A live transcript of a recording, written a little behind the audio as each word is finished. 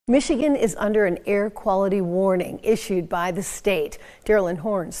Michigan is under an air quality warning issued by the state. Darylyn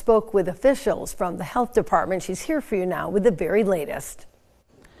Horn spoke with officials from the health department. She's here for you now with the very latest.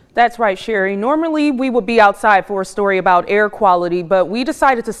 That's right, Sherry. Normally we would be outside for a story about air quality, but we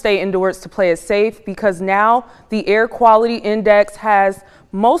decided to stay indoors to play it safe because now the air quality index has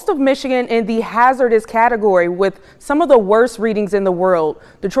most of Michigan in the hazardous category with some of the worst readings in the world.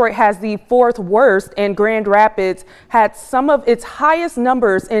 Detroit has the 4th worst, and Grand Rapids had some of its highest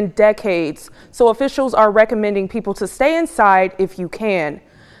numbers in decades. So officials are recommending people to stay inside if you can.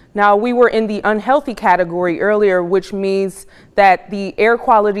 Now, we were in the unhealthy category earlier, which means that the air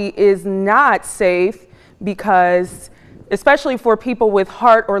quality is not safe because, especially for people with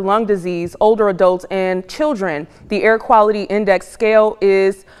heart or lung disease, older adults and children, the air quality index scale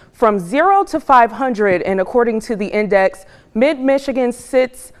is from 0 to 500. And according to the index, Mid-Michigan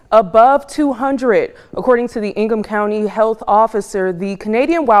sits above 200. According to the Ingham County health officer, the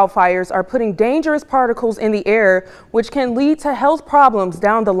Canadian wildfires are putting dangerous particles in the air, which can lead to health problems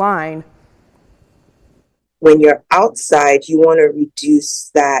down the line. When you're outside, you want to reduce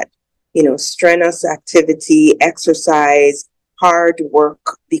that, strenuous activity, exercise, hard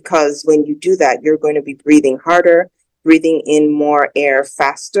work, because when you do that, you're going to be breathing harder, breathing in more air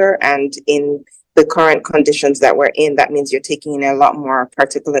faster, and in the current conditions that we're in, that means you're taking in a lot more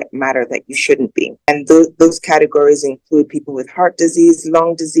particulate matter that you shouldn't be. And those categories include people with heart disease,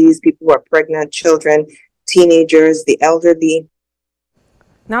 lung disease, people who are pregnant, children, teenagers, the elderly.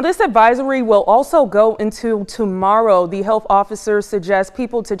 Now, this advisory will also go into tomorrow. The health officer suggests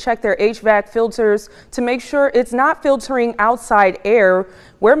people to check their HVAC filters to make sure it's not filtering outside air.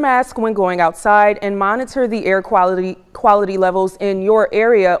 Wear masks when going outside and monitor the air quality levels in your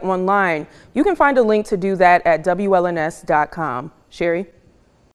area online. You can find a link to do that at WLNS.com. Sherry?